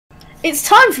It's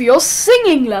time for your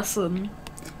singing lesson.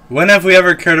 When have we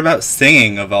ever cared about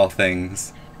singing, of all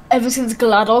things? Ever since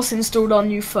GLaDOS installed our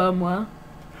new firmware.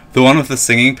 The one with the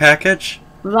singing package?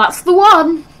 That's the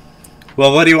one.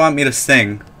 Well, what do you want me to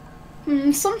sing?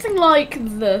 Something like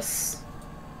this.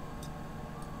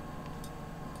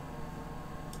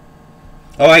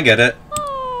 Oh, I get it.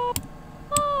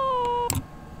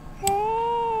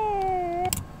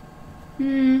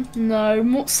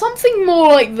 No, something more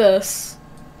like this.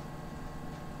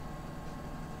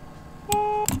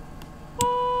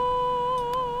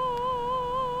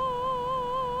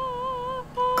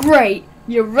 Great,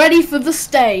 you're ready for the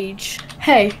stage.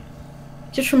 Hey,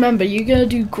 just remember, you're gonna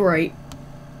do great.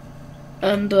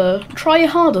 And try your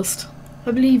hardest.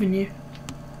 I believe in you.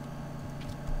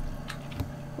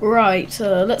 Right,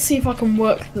 let's see if I can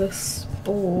work this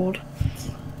board.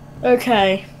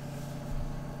 Okay.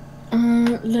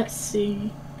 Let's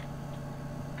see.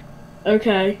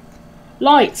 Okay.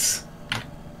 Lights.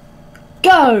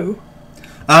 Go!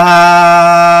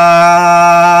 Ah!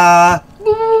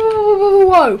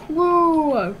 Whoa!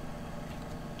 Whoa!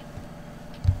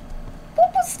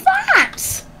 What was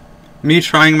that? Me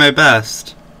trying my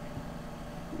best.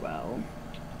 Well,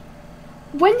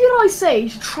 when did I say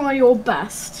to try your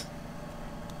best?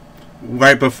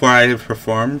 Right before I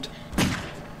performed?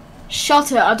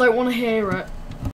 Shut it, I don't want to hear it.